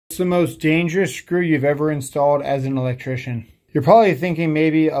the most dangerous screw you've ever installed as an electrician? You're probably thinking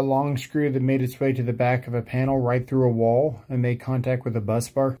maybe a long screw that made its way to the back of a panel right through a wall and made contact with a bus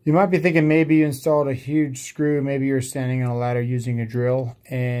bar. You might be thinking maybe you installed a huge screw, maybe you're standing on a ladder using a drill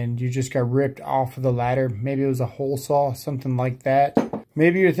and you just got ripped off of the ladder. Maybe it was a hole saw, something like that.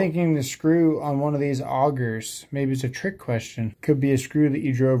 Maybe you're thinking the screw on one of these augers. Maybe it's a trick question. Could be a screw that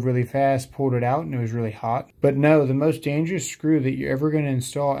you drove really fast, pulled it out, and it was really hot. But no, the most dangerous screw that you're ever going to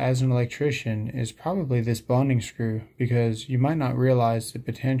install as an electrician is probably this bonding screw, because you might not realize the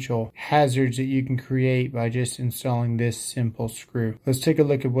potential hazards that you can create by just installing this simple screw. Let's take a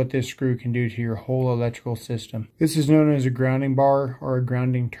look at what this screw can do to your whole electrical system. This is known as a grounding bar or a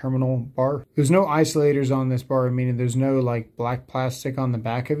grounding terminal bar. There's no isolators on this bar, meaning there's no like black plastic on the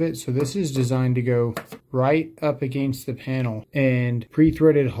back of it. So this is designed to go right up against the panel, and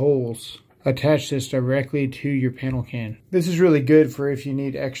pre-threaded holes attach this directly to your panel can. This is really good for if you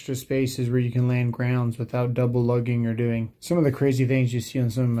need extra spaces where you can land grounds without double lugging or doing some of the crazy things you see on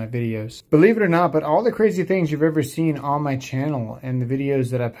some of my videos. Believe it or not, but all the crazy things you've ever seen on my channel and the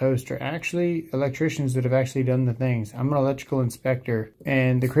videos that I post are actually electricians that have actually done the things. I'm an electrical inspector,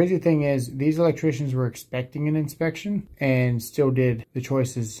 and the crazy thing is these electricians were expecting an inspection and still did the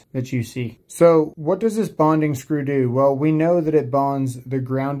choices that you see. So what does this bonding screw do? Well, we know that it bonds the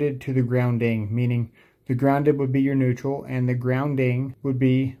grounded to the grounding, meaning the grounded would be your neutral and the grounding would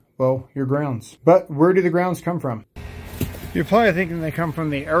be, well, your grounds. But where do the grounds come from? You're probably thinking they come from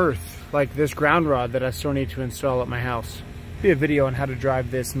the earth, like this ground rod that I still need to install at my house. Be a video on how to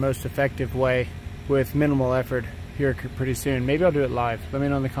drive this most effective way with minimal effort here pretty soon. Maybe I'll do it live. Let me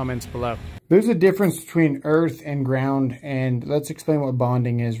know in the comments below. There's a difference between earth and ground, and let's explain what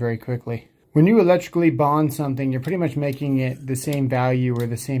bonding is very quickly. When you electrically bond something, you're pretty much making it the same value or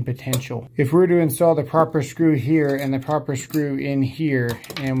the same potential. If we were to install the proper screw here and the proper screw in here,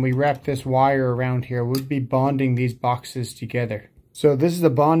 and we wrap this wire around here, we'd be bonding these boxes together. So this is a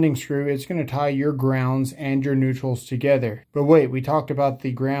bonding screw. It's going to tie your grounds and your neutrals together. But wait, we talked about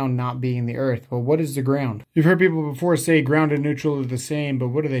the ground not being the earth. Well, what is the ground? You've heard people before say ground and neutral are the same, but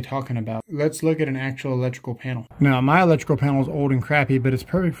what are they talking about? Let's look at an actual electrical panel. Now, my electrical panel is old and crappy, but it's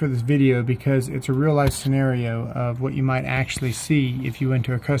perfect for this video because it's a real life scenario of what you might actually see if you went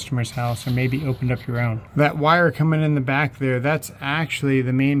to a customer's house or maybe opened up your own. That wire coming in the back there, that's actually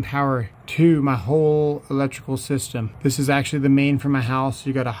the main power to my whole electrical system. This is actually the main for my house.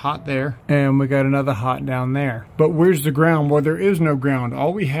 You got a hot there and we got another hot down there. But where's the ground? Well, there is no ground.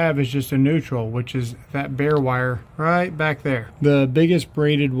 All we have is just a neutral, which is that bare wire right back there. The biggest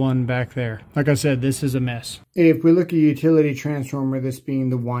braided one back there. Like I said, this is a mess. If we look at a utility transformer, this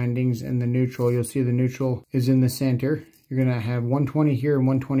being the windings and the neutral, you'll see the neutral is in the center. You're going to have 120 here and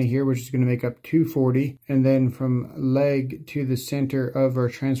 120 here, which is going to make up 240. And then from leg to the center of our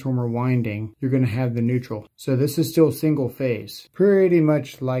transformer winding, you're going to have the neutral. So this is still single phase, pretty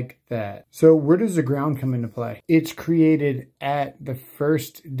much like that. So where does the ground come into play? It's created at the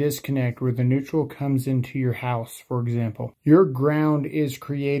first disconnect where the neutral comes into your house, for example. Your ground is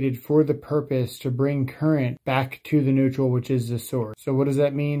created for the purpose to bring current back to the neutral, which is the source. So what does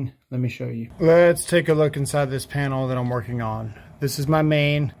that mean? Let me show you. Let's take a look inside this panel that I'm working on. This is my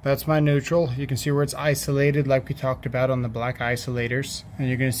main, that's my neutral. You can see where it's isolated like we talked about on the black isolators. And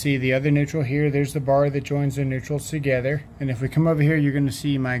you're gonna see the other neutral here. There's the bar that joins the neutrals together. And if we come over here, you're gonna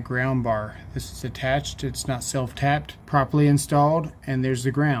see my ground bar. This is attached, it's not self-tapped, properly installed, and there's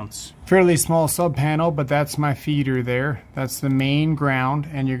the grounds. Fairly small sub panel, but that's my feeder there. That's the main ground,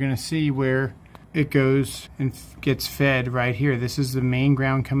 and you're gonna see where it goes and gets fed right here. This is the main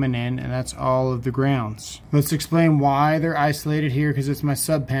ground coming in, and that's all of the grounds. Let's explain why they're isolated here, because it's my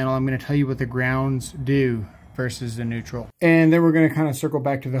sub panel. I'm going to tell you what the grounds do versus the neutral. And then we're going to kind of circle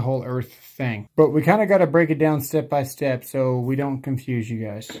back to the whole earth thing. But we kind of got to break it down step by step so we don't confuse you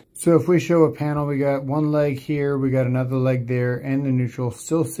guys. So if we show a panel, we got one leg here, we got another leg there, and the neutral,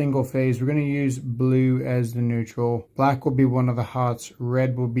 still single phase. We're going to use blue as the neutral. Black will be one of the hots.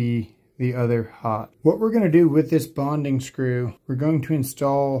 Red will be the other hot. What we're going to do with this bonding screw, we're going to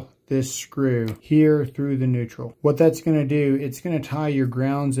install this screw here through the neutral. What that's going to do, it's going to tie your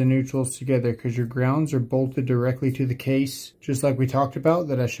grounds and neutrals together because your grounds are bolted directly to the case, just like we talked about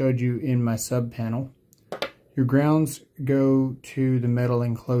that I showed you in my sub panel. Your grounds go to the metal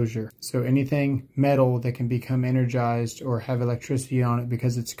enclosure. So anything metal that can become energized or have electricity on it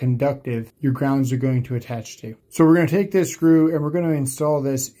because it's conductive, your grounds are going to attach to. So we're going to take this screw and we're going to install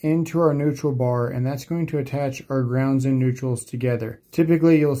this into our neutral bar, and that's going to attach our grounds and neutrals together.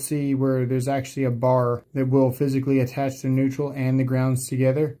 Typically you'll see where there's actually a bar that will physically attach the neutral and the grounds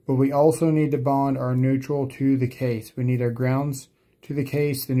together, but we also need to bond our neutral to the case. We need our grounds to the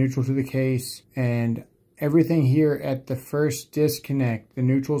case, the neutral to the case, and everything here at the first disconnect, the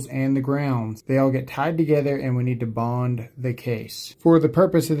neutrals and the grounds, they all get tied together and we need to bond the case. For the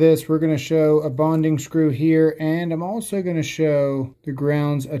purpose of this, we're going to show a bonding screw here, and I'm also going to show the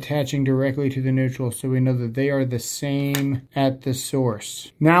grounds attaching directly to the neutral so we know that they are the same at the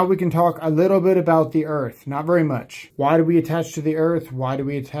source. Now we can talk a little bit about the earth, not very much. Why do we attach to the earth? Why do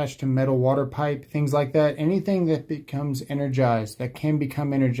we attach to metal water pipe? Things like that. Anything that becomes energized, that can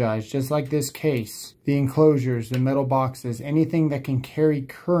become energized, just like this case. The enclosures, the metal boxes, anything that can carry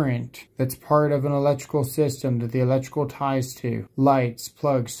current that's part of an electrical system that the electrical ties to, lights,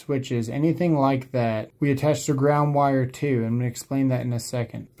 plugs, switches, anything like that, we attach the ground wire to, and I'm going to explain that in a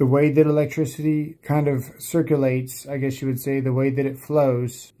second. The way that electricity kind of circulates, I guess you would say, the way that it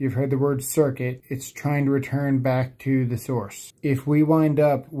flows, you've heard the word circuit, it's trying to return back to the source. If we wind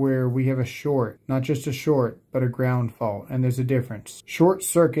up where we have a short, not just a short, but a ground fault, and there's a difference. Short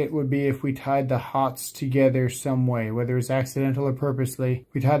circuit would be if we tied the hots together some way, whether it's accidental or purposely.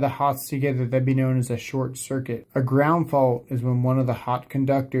 If we tied the hots together, that'd be known as a short circuit. A ground fault is when one of the hot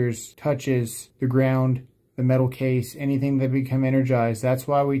conductors touches the ground, the metal case, anything that become energized. That's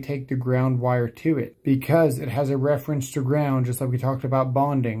why we take the ground wire to it, because it has a reference to ground, just like we talked about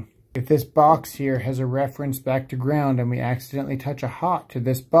bonding. If this box here has a reference back to ground and we accidentally touch a hot to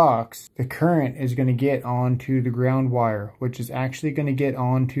this box, the current is going to get onto the ground wire, which is actually going to get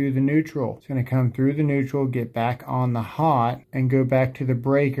onto the neutral. It's going to come through the neutral, get back on the hot, and go back to the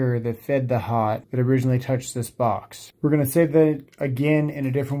breaker that fed the hot that originally touched this box. We're going to say that again in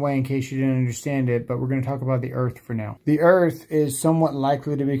a different way in case you didn't understand it, but we're going to talk about the earth for now. The earth is somewhat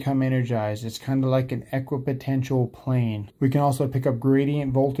likely to become energized. It's kind of like an equipotential plane. We can also pick up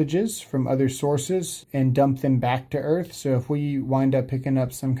gradient voltages from other sources and dump them back to earth. So if we wind up picking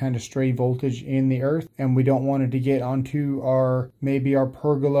up some kind of stray voltage in the earth and we don't want it to get onto maybe our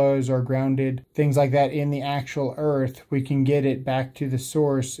pergolas or grounded things like that in the actual earth, we can get it back to the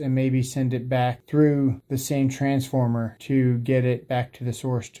source and maybe send it back through the same transformer to get it back to the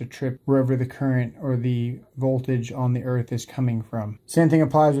source to trip wherever the current or the voltage on the earth is coming from. Same thing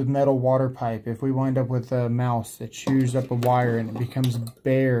applies with metal water pipe. If we wind up with a mouse that chews up a wire and it becomes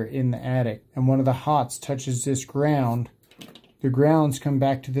bare in the attic and one of the hots touches this ground, the grounds come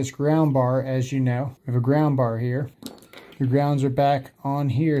back to this ground bar. As you know, we have a ground bar here. The grounds are back on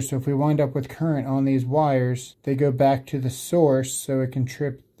here, so if we wind up with current on these wires, they go back to the source so it can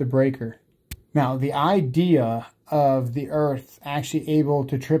trip the breaker. Now, the idea of the earth actually able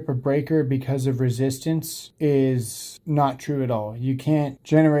to trip a breaker because of resistance is not true at all. You can't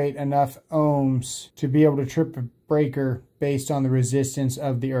generate enough ohms to be able to trip a breaker based on the resistance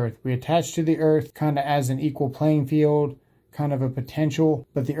of the earth. We attach to the earth kind of as an equal playing field, kind of a potential,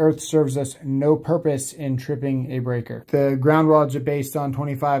 but the earth serves us no purpose in tripping a breaker. The ground rods are based on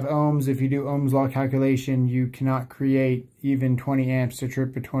 25 ohms. If you do Ohm's law calculation, you cannot create even 20 amps to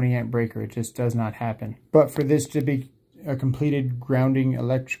trip a 20 amp breaker. It just does not happen. But for this to be a completed grounding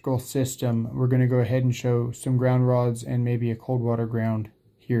electrical system, we're going to go ahead and show some ground rods and maybe a cold water ground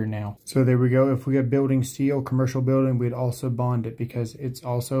here now. So there we go. If we got building steel, commercial building, we'd also bond it because it's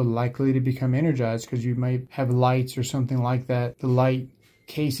also likely to become energized because you might have lights or something like that. The light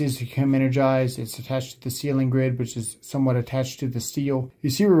cases become energized. It's attached to the ceiling grid, which is somewhat attached to the steel. You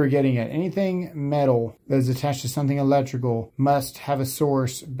see where we're getting at. Anything metal that is attached to something electrical must have a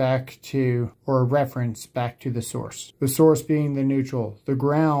source back to, or a reference back to the source. The source being the neutral, the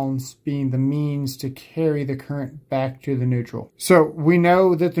grounds being the means to carry the current back to the neutral. So we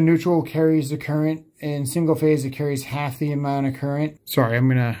know that the neutral carries the current. In single phase, it carries half the amount of current. Sorry, I'm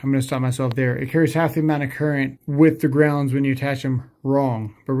gonna stop myself there. It carries half the amount of current with the grounds when you attach them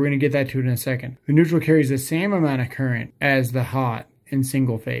wrong, but we're gonna get that to it in a second. The neutral carries the same amount of current as the hot in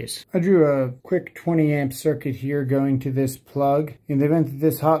single phase. I drew a quick 20 amp circuit here going to this plug. In the event that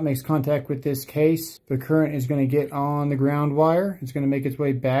this hot makes contact with this case, the current is going to get on the ground wire. It's going to make its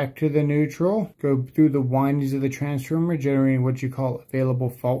way back to the neutral, go through the windings of the transformer, generating what you call available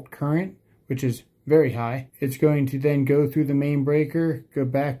fault current, which is very high. It's going to then go through the main breaker, go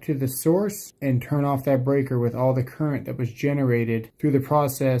back to the source, and turn off that breaker with all the current that was generated through the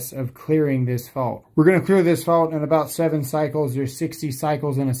process of clearing this fault. We're going to clear this fault in about 7 cycles. There's 60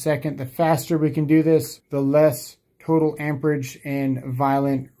 cycles in a second. The faster we can do this, the less total amperage and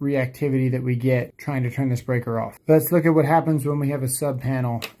violent reactivity that we get trying to turn this breaker off. Let's look at what happens when we have a sub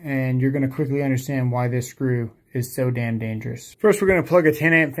panel, and you're going to quickly understand why this screw is so damn dangerous. First, we're going to plug a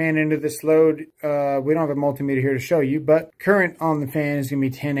 10 amp fan into this load. We don't have a multimeter here to show you, but current on the fan is going to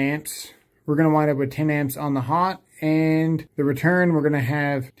be 10 amps. We're going to wind up with 10 amps on the hot and the return, we're going to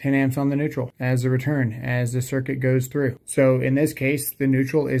have 10 amps on the neutral as the return as the circuit goes through. So in this case, the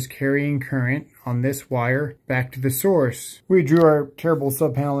neutral is carrying current on this wire back to the source. We drew our terrible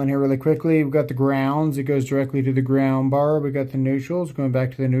sub panel in here really quickly. We've got the grounds, it goes directly to the ground bar. We got the neutrals going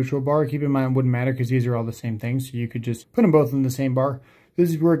back to the neutral bar. Keep in mind it wouldn't matter because these are all the same thing, so you could just put them both in the same bar.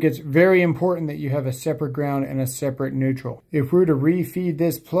 This is where it gets very important that you have a separate ground and a separate neutral. If we were to refeed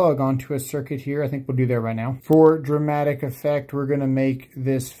this plug onto a circuit here, I think we'll do that right now. For dramatic effect, we're going to make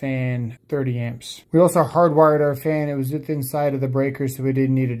this fan 30 amps. We also hardwired our fan. It was inside of the breaker, so we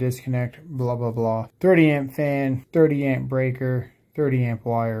didn't need a disconnect, blah, blah, blah. 30 amp fan, 30 amp breaker, 30 amp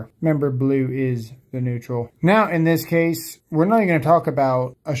wire. Remember, blue is the neutral. Now, in this case, we're not even going to talk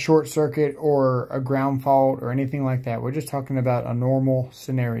about a short circuit or a ground fault or anything like that. We're just talking about a normal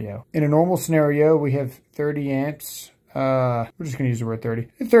scenario. In a normal scenario, we have 30 amps. We're just going to use the word 30.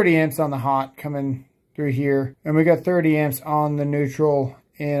 30 amps on the hot coming through here. And we got 30 amps on the neutral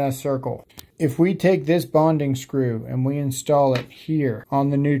in a circle. If we take this bonding screw and we install it here on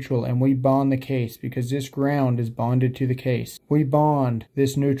the neutral and we bond the case, because this ground is bonded to the case, we bond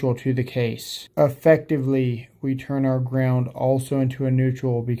this neutral to the case. Effectively, we turn our ground also into a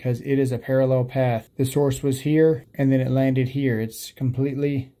neutral because it is a parallel path. The source was here and then it landed here. It's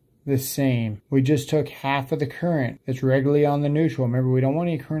completely the same. We just took half of the current that's regularly on the neutral. Remember, we don't want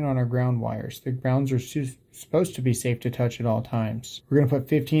any current on our ground wires. The grounds are supposed to be safe to touch at all times. We're going to put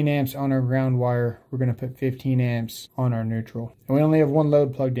 15 amps on our ground wire. We're going to put 15 amps on our neutral. And we only have one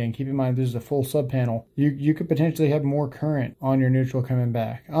load plugged in. Keep in mind, this is a full sub panel. You could potentially have more current on your neutral coming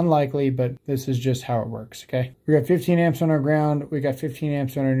back. Unlikely, but this is just how it works, okay? We got 15 amps on our ground. We got 15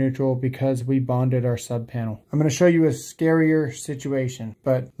 amps on our neutral because we bonded our sub panel. I'm going to show you a scarier situation,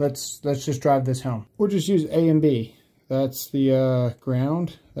 but let's just drive this home. We'll just use A and B. That's the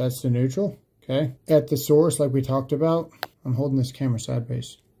ground. That's the neutral. Okay, at the source, like we talked about, I'm holding this camera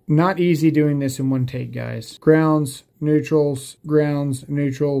sideways. Not easy doing this in one take, guys. Grounds, neutrals, grounds,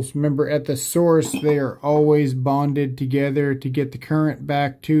 neutrals. Remember, at the source, they are always bonded together to get the current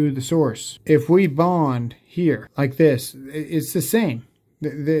back to the source. If we bond here, like this, it's the same.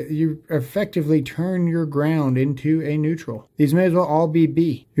 You effectively turn your ground into a neutral. These may as well all be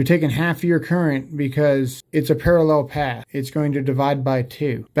B. You're taking half of your current because it's a parallel path. It's going to divide by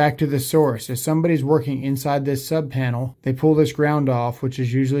 2. Back to the source. If somebody's working inside this sub panel, they pull this ground off, which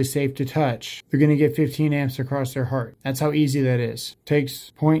is usually safe to touch. They're going to get 15 amps across their heart. That's how easy that is.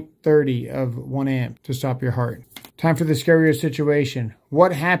 Takes 0.30 of 1 amp to stop your heart. Time for the scarier situation.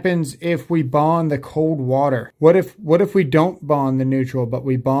 What happens if we bond the cold water? What if we don't bond the neutral, but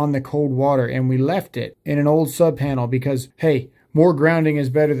we bond the cold water and we left it in an old sub panel because, hey, more grounding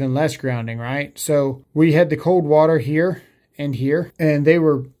is better than less grounding, right? So we had the cold water here, and they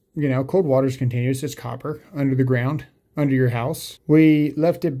were, cold water is continuous. It's copper under the ground, under your house. We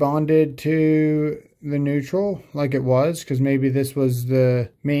left it bonded to the neutral like it was, because maybe this was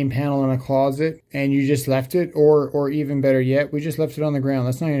the main panel in a closet and you just left it, or even better yet, we just left it on the ground.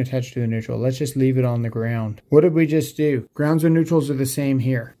 That's not going to attach to the neutral. Let's just leave it on the ground. What did we just do? Grounds and neutrals are the same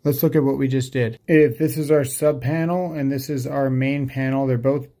here. Let's look at what we just did. If this is our sub panel and this is our main panel, they're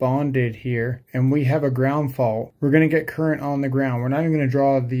both bonded here, and we have a ground fault, we're going to get current on the ground. We're not even going to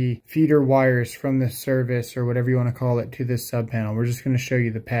draw the feeder wires from the service or whatever you want to call it to this sub panel. We're just going to show you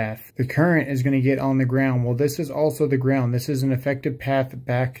the path. The current is going to get on the ground. Well, this is also the ground. This is an effective path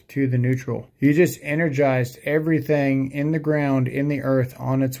back to the neutral. You just energized everything in the ground, in the earth,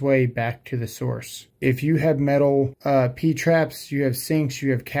 on its way back to the source. If you have metal P-traps, you have sinks,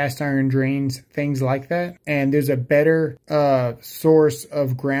 you have cast iron drains, things like that, and there's a better source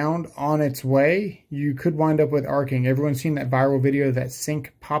of ground on its way, you could wind up with arcing. Everyone's seen that viral video of that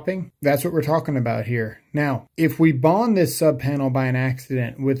sink popping? That's what we're talking about here. Now, if we bond this sub panel by an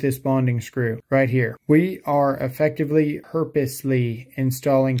accident with this bonding screw right here, we are effectively purposely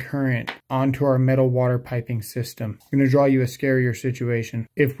installing current onto our metal water piping system. I'm going to draw you a scarier situation.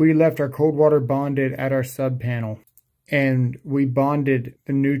 If we left our cold water bonded at our sub panel and we bonded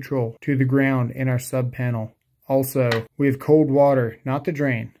the neutral to the ground in our sub panel, also we have cold water, not the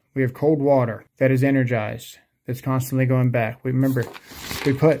drain. We have cold water that is energized, that's constantly going back. Remember,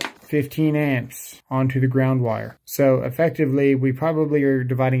 we put 15 amps onto the ground wire. So effectively, we probably are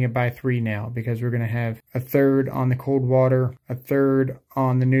dividing it by 3 now, because we're going to have a third on the cold water, a third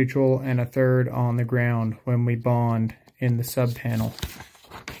on the neutral, and a third on the ground when we bond in the sub panel.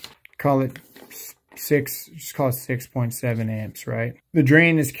 Call it just call it 6.7 amps, right? The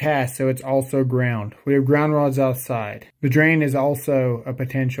drain is cast, so it's also ground. We have ground rods outside. The drain is also a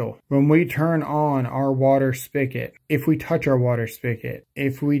potential. When we turn on our water spigot, if we touch our water spigot,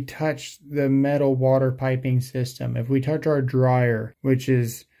 if we touch the metal water piping system, if we touch our dryer, which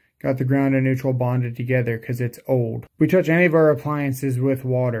is got the ground and neutral bonded together because it's old. We touch any of our appliances with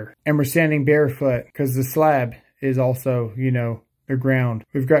water, and we're standing barefoot because the slab is also, you know, the ground.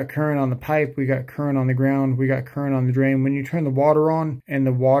 We've got current on the pipe, we got current on the ground, we got current on the drain. When you turn the water on and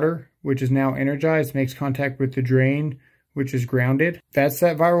the water, which is now energized, makes contact with the drain, which is grounded, that's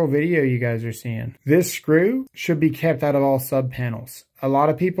that viral video you guys are seeing. This screw should be kept out of all sub panels. A lot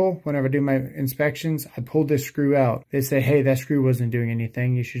of people, whenever I do my inspections, I pull this screw out. They say, hey, that screw wasn't doing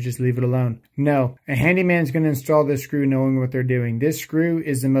anything. You should just leave it alone. No, a handyman's going to install this screw knowing what they're doing. This screw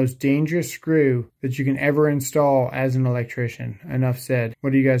is the most dangerous screw that you can ever install as an electrician. Enough said.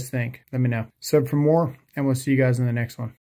 What do you guys think? Let me know. Sub for more, and we'll see you guys in the next one.